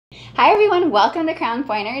Hi everyone, welcome to Crown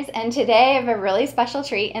Pointers, and today I have a really special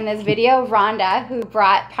treat. In this video, Rhonda, who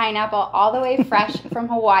brought pineapple all the way fresh from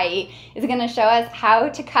Hawaii, is going to show us how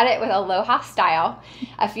to cut it with Aloha style,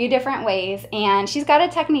 a few different ways, and she's got a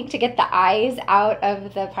technique to get the eyes out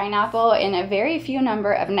of the pineapple in a very few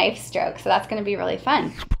number of knife strokes, so that's going to be really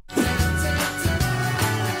fun.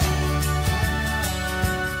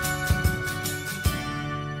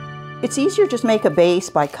 It's easier to just make a base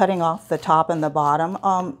by cutting off the top and the bottom.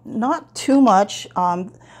 Not too much.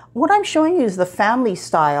 What I'm showing you is the family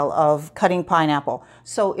style of cutting pineapple.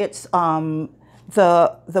 So it's the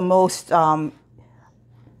most, I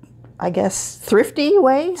guess, thrifty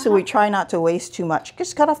way. So we try not to waste too much.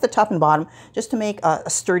 Just cut off the top and bottom just to make a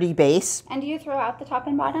sturdy base. And do you throw out the top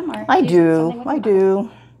and bottom? Or I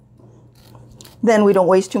do. Then we don't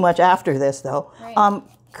waste too much after this though. Right.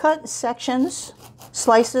 Cut sections,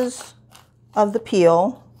 slices of the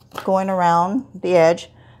peel going around the edge,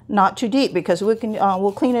 not too deep because we can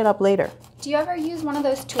we'll clean it up later. Do you ever use one of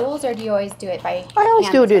those tools, or do you always do it by hand? I always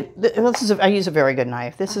do it. I use a very good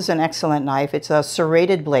knife. This is an excellent knife. It's a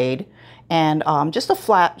serrated blade and just a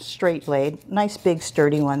flat, straight blade. Nice, big,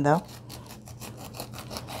 sturdy one though.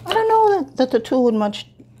 I don't know that the tool would much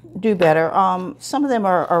do better. Some of them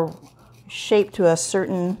are shaped to a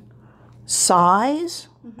certain size.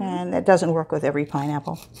 And that doesn't work with every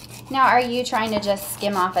pineapple. Now, are you trying to just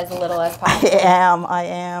skim off as little as possible? I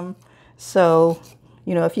am. So,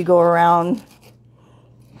 you know, if you go around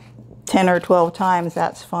 10 or 12 times,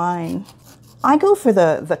 that's fine. I go for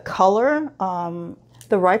the color.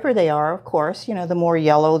 The riper they are, of course, you know, the more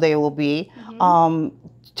yellow they will be.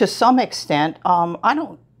 To some extent,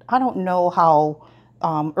 I don't know how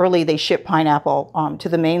early they ship pineapple to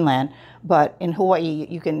the mainland, but in Hawaii,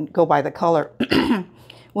 you can go by the color.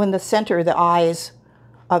 When the center, the eyes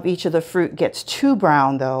of each of the fruit gets too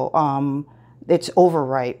brown, though, it's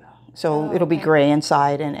overripe. So it'll be gray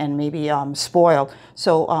inside and maybe spoiled.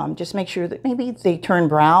 So just make sure that maybe they turn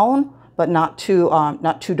brown, but not too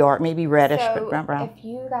dark. Maybe reddish, but brown. If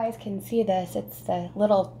you guys can see this, it's the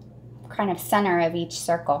little kind of center of each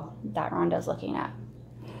circle that Rhonda's looking at.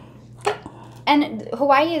 And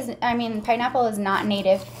Hawaii is, I mean, pineapple is not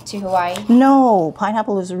native to Hawaii. No,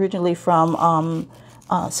 pineapple is originally from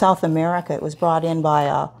South America. It was brought in by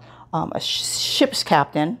a ship's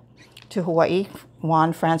captain to Hawaii,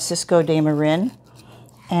 Juan Francisco de Marin,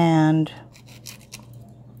 and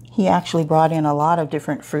he actually brought in a lot of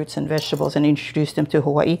different fruits and vegetables and introduced them to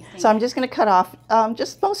Hawaii. So I'm just going to cut off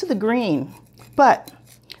just most of the green. But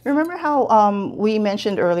remember how we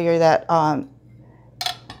mentioned earlier that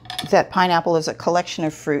that pineapple is a collection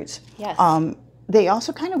of fruits? Yes. They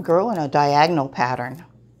also kind of grow in a diagonal pattern.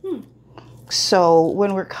 So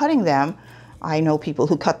when we're cutting them, I know people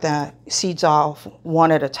who cut the seeds off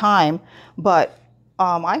one at a time, but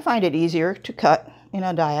I find it easier to cut in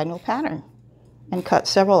a diagonal pattern and cut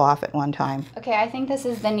several off at one time. Okay, I think this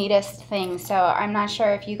is the neatest thing. So I'm not sure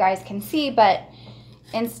if you guys can see, but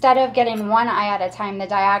instead of getting one eye at a time, the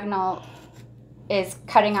diagonal is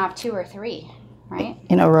cutting off 2 or 3, right?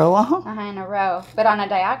 In a row, in a row, but on a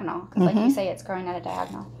diagonal, because like you say, it's growing at a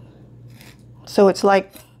diagonal. So it's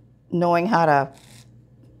like knowing how to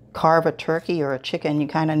carve a turkey or a chicken. You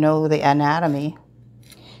kind of know the anatomy.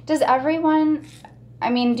 Does everyone, I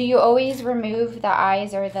mean, do you always remove the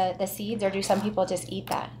eyes or the seeds, or do some people just eat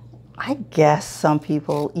that? I guess some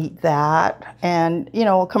people eat that. And, you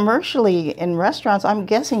know, commercially in restaurants, I'm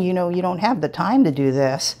guessing, you know, you don't have the time to do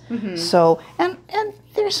this. So, and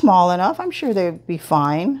they're small enough. I'm sure they'd be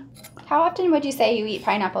fine. How often would you say you eat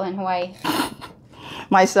pineapple in Hawaii?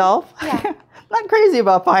 Myself? Yeah. Not crazy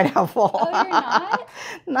about pineapple. Oh, you're not?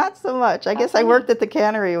 Not so much. I guess I worked at the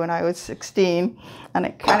cannery when I was 16, and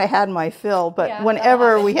it kind of had my fill. But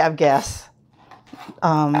whenever we have guests,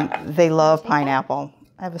 they love pineapple.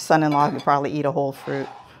 I have a son-in-law who could probably eat a whole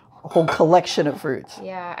collection of fruits.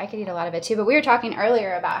 Yeah, I could eat a lot of it too. But we were talking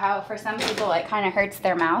earlier about how for some people it kind of hurts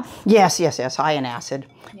their mouth. Yes, high in acid.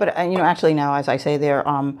 Yeah. But you know, actually now, as I say,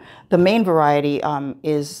 the main variety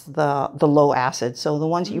is the low acid. So the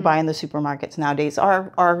ones you buy in the supermarkets nowadays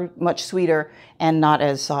are much sweeter and not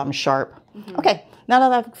as sharp. Okay, now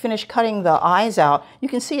that I've finished cutting the eyes out, you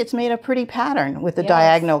can see it's made a pretty pattern with the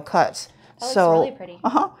diagonal cuts. That looks really pretty.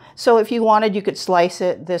 So if you wanted, you could slice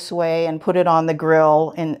it this way and put it on the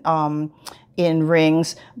grill in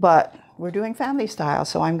rings. But we're doing family style,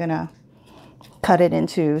 so I'm gonna cut it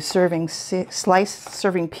into serving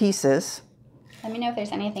pieces. Let me know if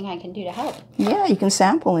there's anything I can do to help. Yeah, you can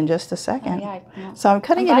sample in just a second. Yeah, so I'm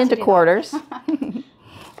cutting it into quarters.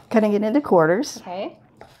 Cutting it into quarters. Okay.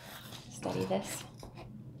 Study this.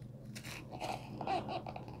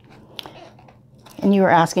 And you were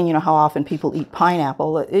asking, you know, how often people eat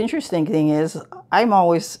pineapple. The interesting thing is, I'm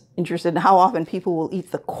always interested in how often people will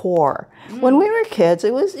eat the core. When we were kids,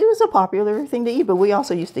 it was a popular thing to eat, but we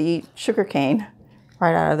also used to eat sugar cane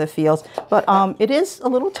right out of the fields. But it is a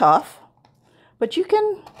little tough, but you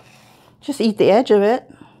can just eat the edge of it.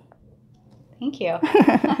 Thank you.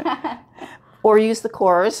 Or use the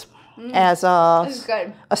cores as a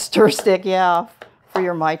stir stick, yeah, for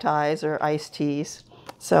your Mai Tais or iced teas.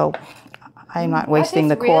 So I'm not wasting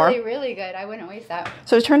the core. Really, really good. I wouldn't waste that.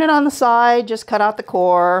 So turn it on the side, just cut out the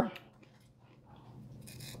core.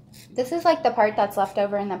 This is like the part that's left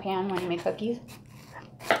over in the pan when you make cookies.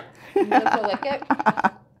 You have to lick it.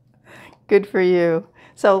 Good for you.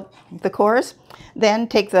 So the cores, then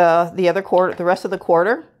take the other quarter, the rest of the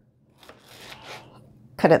quarter,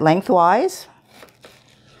 cut it lengthwise.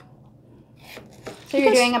 So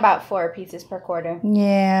you're doing about 4 pieces per quarter.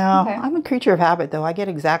 Yeah, okay. I'm a creature of habit though. I get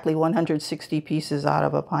exactly 160 pieces out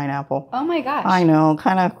of a pineapple. Oh my gosh. I know,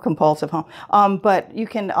 kind of compulsive, huh? But you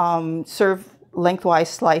can serve lengthwise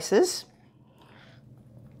slices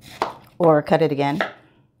or cut it again.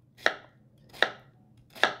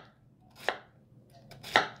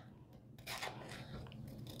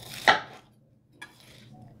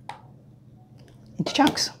 Into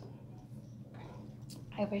chunks.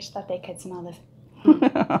 I wish that they could smell this.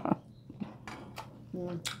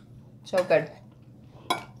 So good.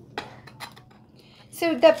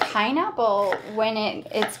 So the pineapple, when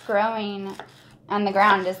it's growing on the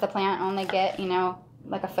ground, does the plant only get, you know,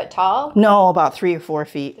 like a foot tall? No, about 3 or 4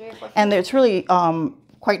 feet. 3 or 4 feet. And it's really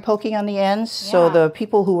quite pokey on the ends. Yeah. So the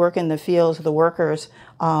people who work in the fields, the workers,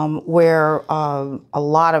 wear a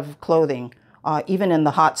lot of clothing. Even in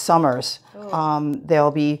the hot summers,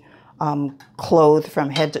 they'll be clothed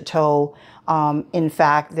from head to toe. In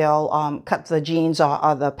fact, they'll cut the jeans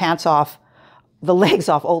off, the pants off, the legs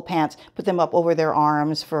off old pants, put them up over their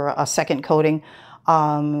arms for a second coating.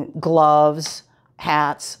 Gloves,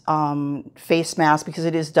 hats, face masks, because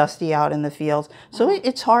it is dusty out in the fields. So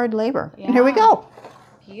it's hard labor. Yeah. And here we go.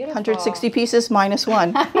 Beautiful. 160 pieces minus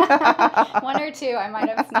 1. 1 or 2, I might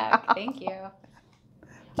have snuck. Thank you.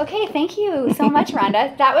 Okay, thank you so much,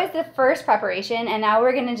 Rhonda. That was the first preparation, and now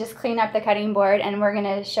we're going to just clean up the cutting board, and we're going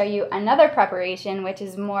to show you another preparation, which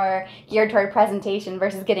is more geared toward presentation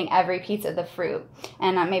versus getting every piece of the fruit,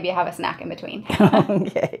 and maybe have a snack in between.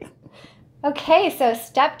 Okay. Okay, so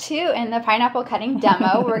step 2 in the pineapple cutting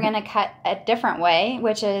demo, we're going to cut a different way,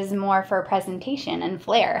 which is more for presentation and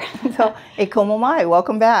flair. So, hey, como mai,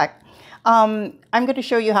 welcome back. I'm going to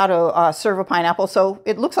show you how to serve a pineapple. So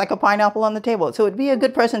it looks like a pineapple on the table. So it'd be a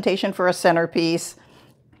good presentation for a centerpiece.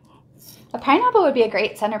 A pineapple would be a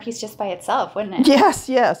great centerpiece just by itself, wouldn't it? Yes,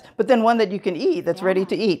 yes. But then one that you can eat, that's ready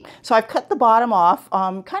to eat. So I've cut the bottom off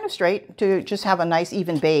kind of straight to just have a nice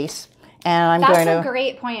even base. And That's a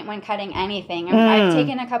great point when cutting anything. I've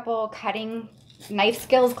taken a couple cutting knife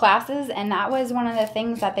skills classes, and that was one of the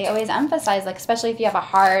things that they always emphasize, like especially if you have a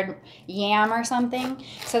hard yam or something,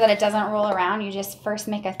 so that it doesn't roll around. You just first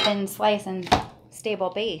make a thin slice and stable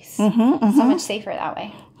base. So much safer that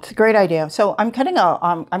way. It's a great idea. So I'm cutting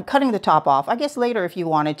the top off. I guess later, if you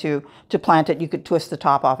wanted to plant it, you could twist the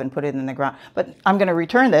top off and put it in the ground. But I'm going to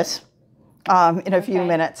return this in a few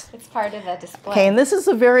minutes. It's part of the display. Okay, and this is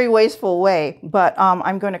a very wasteful way, but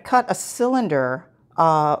I'm going to cut a cylinder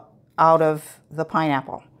out of the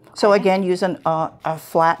pineapple. So again, use a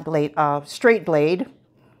flat blade, straight blade.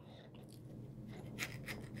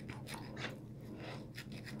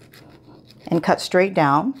 And cut straight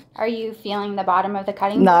down. Are you feeling the bottom of the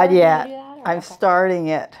cutting board? Not yet. I'm starting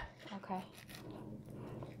it. Okay.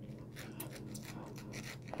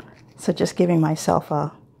 So just giving myself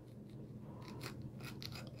a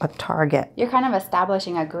target. You're kind of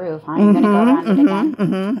establishing a groove, huh? You're going to go around it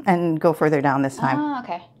again? And go further down this time. Oh,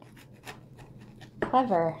 okay.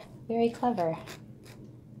 Clever. Very clever.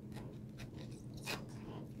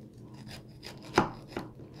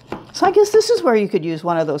 So I guess this is where you could use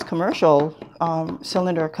one of those commercial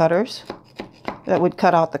cylinder cutters that would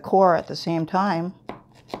cut out the core at the same time.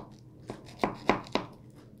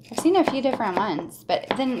 I've seen a few different ones, but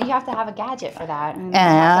then you have to have a gadget for that. And you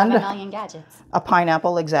have to have a million gadgets. A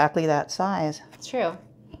pineapple exactly that size. It's true.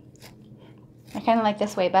 I kind of like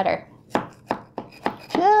this way better.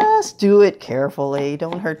 Just do it carefully.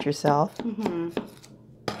 Don't hurt yourself.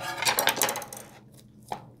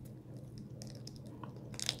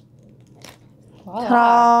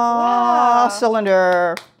 Wow.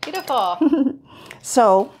 Cylinder. Beautiful.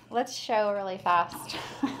 So let's show really fast.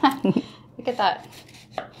 Look at that.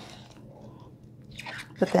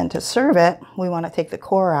 But then to serve it, we want to take the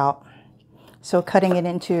core out. So cutting it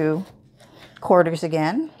into quarters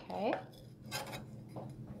again. Okay.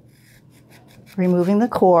 removing the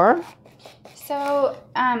core. So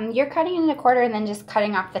you're cutting it in a quarter and then just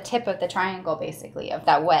cutting off the tip of the triangle, basically, of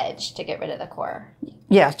that wedge to get rid of the core.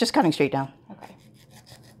 Yeah, it's just cutting straight down. Okay.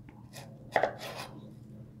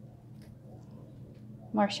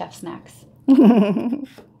 More chef snacks.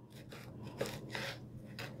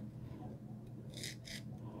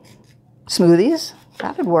 Smoothies,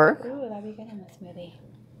 that would work. Ooh, that'd be good in a smoothie.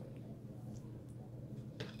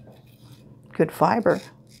 Good fiber.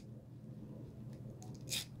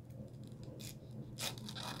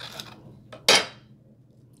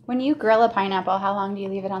 When you grill a pineapple, how long do you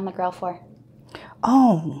leave it on the grill for?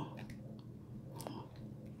 Oh,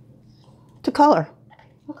 to color.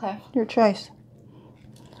 Okay. Your choice.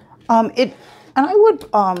 And I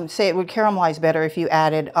would say it would caramelize better if you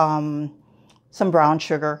added some brown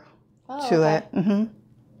sugar to it.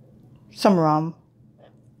 Some rum.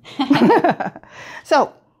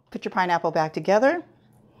 So put your pineapple back together.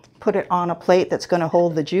 Put it on a plate that's going to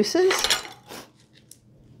hold the juices.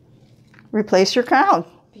 Replace your crown.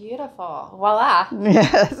 Beautiful. Voila.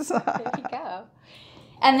 Yes. There you go.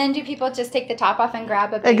 And then do people just take the top off and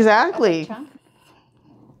grab a big, exactly. a big chunk?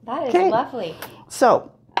 That is lovely.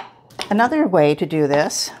 So another way to do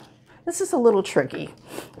this is a little tricky,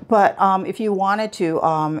 but if you wanted to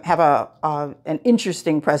have an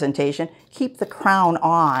interesting presentation, keep the crown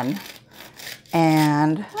on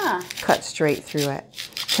and cut straight through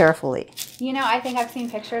it carefully. You know, I think I've seen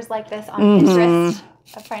pictures like this on Pinterest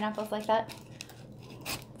of pineapples like that.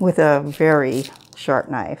 With a very sharp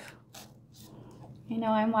knife. I know,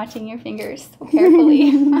 I'm watching your fingers so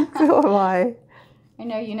carefully. So am I. I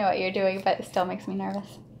know you know what you're doing, but it still makes me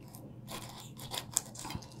nervous.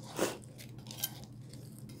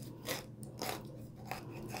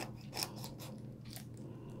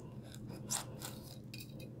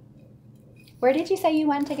 Where did you say you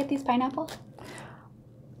went to get these pineapples?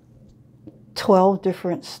 12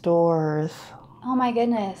 different stores. Oh my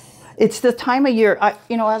goodness. It's the time of year,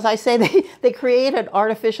 you know, as I say, they create an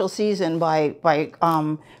artificial season by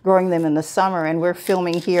growing them in the summer, and we're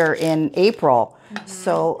filming here in April.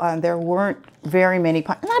 So there weren't very many,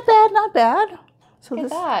 not bad, not bad. So Look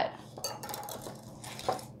at that.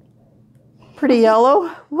 Pretty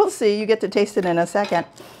yellow. We'll see, you get to taste it in a second.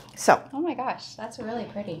 So. Oh my gosh, that's really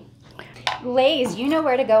pretty. Leis, you know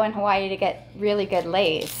where to go in Hawaii to get really good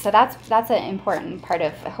leis. So that's an important part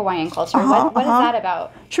of Hawaiian culture. What is that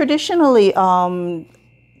about? Traditionally,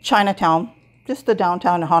 Chinatown, just the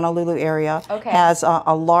downtown Honolulu area, has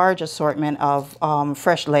a large assortment of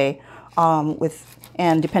fresh lei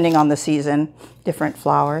and depending on the season, different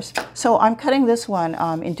flowers. So I'm cutting this one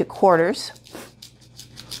into quarters,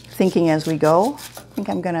 thinking as we go. I think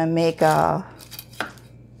I'm going to make a...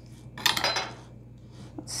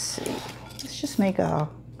 Just make a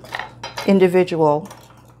individual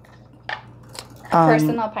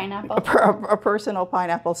personal pineapple. A personal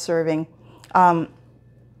pineapple serving. So I'm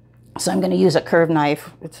going to use a curved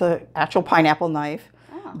knife. It's an actual pineapple knife.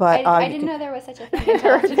 Oh, but I didn't know there was such a thing.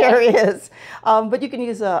 There is. But you can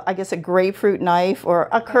use I guess a grapefruit knife or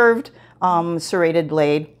a curved serrated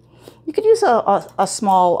blade. You could use a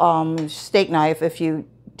small steak knife if you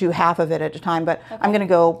do half of it at a time. But I'm going to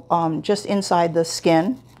go just inside the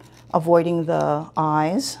skin, avoiding the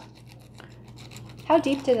eyes. How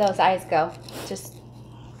deep do those eyes go? Just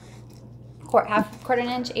quarter an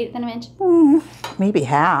inch, eighth of an inch? Maybe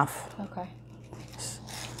half. Okay.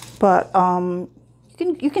 But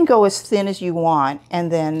you can go as thin as you want and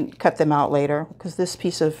then cut them out later, because this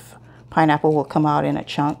piece of pineapple will come out in a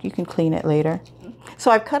chunk. You can clean it later.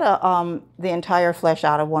 So I've cut the entire flesh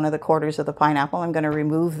out of one of the quarters of the pineapple. I'm going to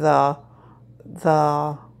remove the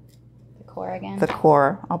core again? The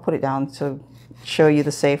core. I'll put it down to show you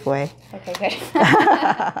the safe way. Okay,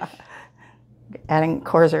 good.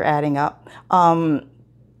 Cores are adding up. Okay,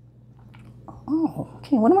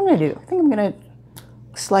 what am I going to do? I think I'm going to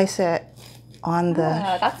slice it on the...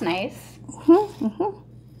 Oh, that's nice.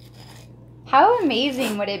 How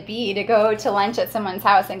amazing would it be to go to lunch at someone's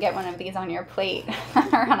house and get one of these on your plate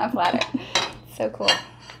or on a platter? So cool.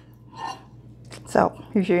 So,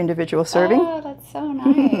 here's your individual serving. Oh, that's so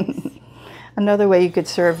nice. Another way you could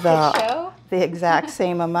serve the exact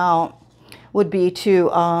same amount would be to,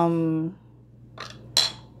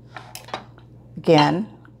 again,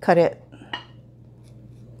 cut it,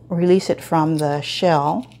 release it from the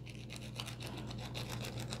shell.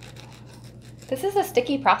 This is a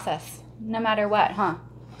sticky process, no matter what, huh?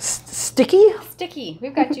 Sticky? Sticky.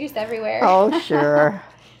 We've got juice everywhere. Oh, sure.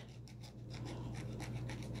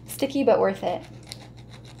 Sticky, but worth it.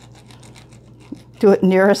 Do it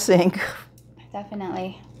near a sink.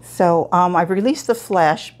 Definitely. So I've released the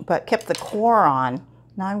flesh, but kept the core on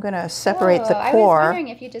Now I'm going to separate the I was core. wondering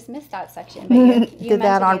if you just missed that section. But you Did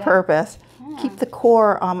that on purpose. Yeah. Keep the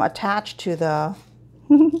core attached to the,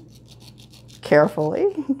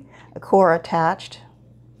 carefully, the core attached.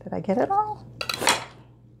 Did I get it all?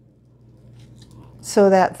 So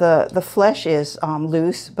that the flesh is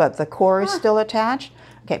loose, but the core is still attached.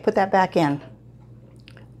 Okay, put that back in.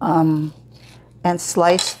 And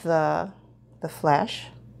slice the flesh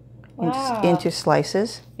into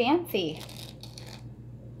slices. Fancy.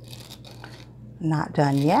 Not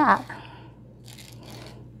done yet.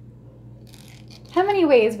 How many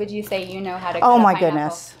ways would you say you know how to cut Oh a my pineapple?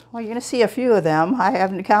 goodness. Well, you're going to see a few of them. I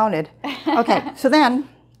haven't counted. Okay, so then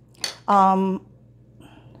to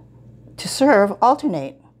serve,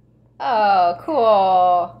 alternate. Oh,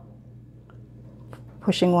 cool.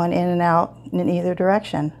 Pushing one in and out in either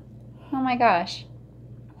direction. Oh my gosh.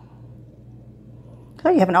 So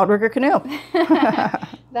you have an outrigger canoe.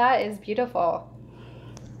 That is beautiful.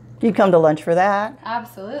 You'd come to lunch for that.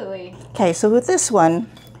 Absolutely. Okay, so with this one,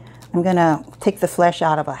 I'm going to take the flesh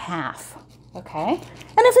out of a half. Okay. And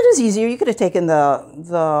if it is easier, you could have taken the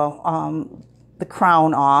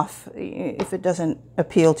crown off if it doesn't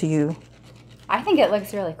appeal to you. I think it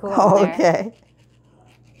looks really cool. Oh, in there. okay.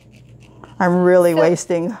 I'm really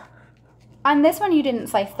wasting. On this one, you didn't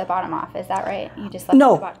slice the bottom off. Is that right? You just left the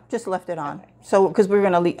bottom. No, just left it on. Okay. So, because we're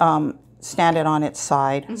going to stand it on its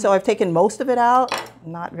side. Mm-hmm. So I've taken most of it out,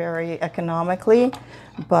 not very economically,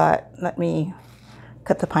 but let me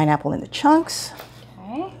cut the pineapple into chunks.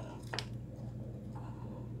 Okay.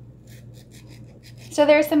 So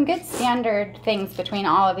there's some good standard things between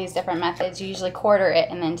all of these different methods. You usually quarter it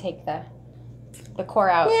and then take the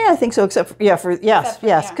core out. Yeah, I think so. Except for, yes,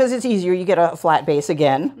 because it's easier. You get a flat base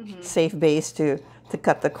again, safe base to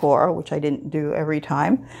cut the core, which I didn't do every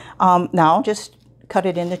time. Now just cut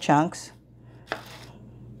it into chunks.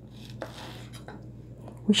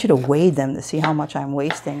 We should have weighed them to see how much I'm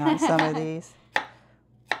wasting on some of these.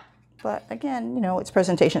 But again, you know, it's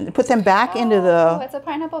presentation. Put them back into the... Oh, it's a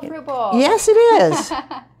pineapple fruit bowl. Yes, it is.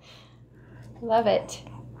 Love it.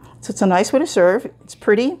 So it's a nice way to serve. It's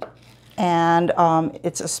pretty. And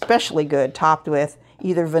it's especially good topped with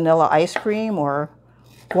either vanilla ice cream or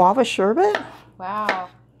guava sherbet. Wow.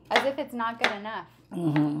 As if it's not good enough.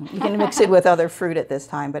 You can mix it with other fruit at this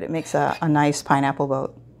time, but it makes a nice pineapple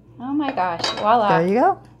boat. Oh my gosh. Voila. There you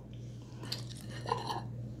go.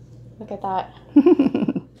 Look at that.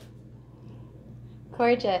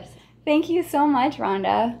 Gorgeous. Thank you so much,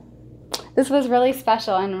 Rhonda. This was really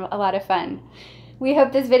special and a lot of fun. We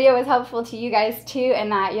hope this video was helpful to you guys too,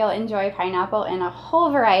 and that you'll enjoy pineapple in a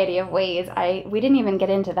whole variety of ways. We didn't even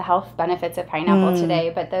get into the health benefits of pineapple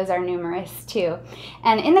today, but those are numerous too.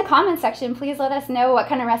 And in the comments section, please let us know what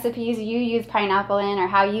kind of recipes you use pineapple in or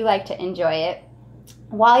how you like to enjoy it.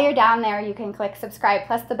 While you're down there, you can click subscribe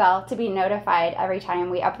plus the bell to be notified every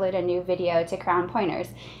time we upload a new video to Crown Pointers.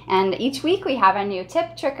 And each week we have a new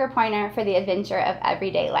tip, trick, or pointer for the adventure of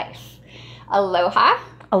everyday life. Aloha.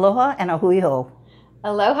 Aloha and a hui ho.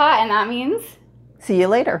 Aloha, and that means? See you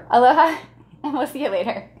later. Aloha, and we'll see you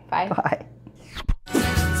later. Bye. Bye.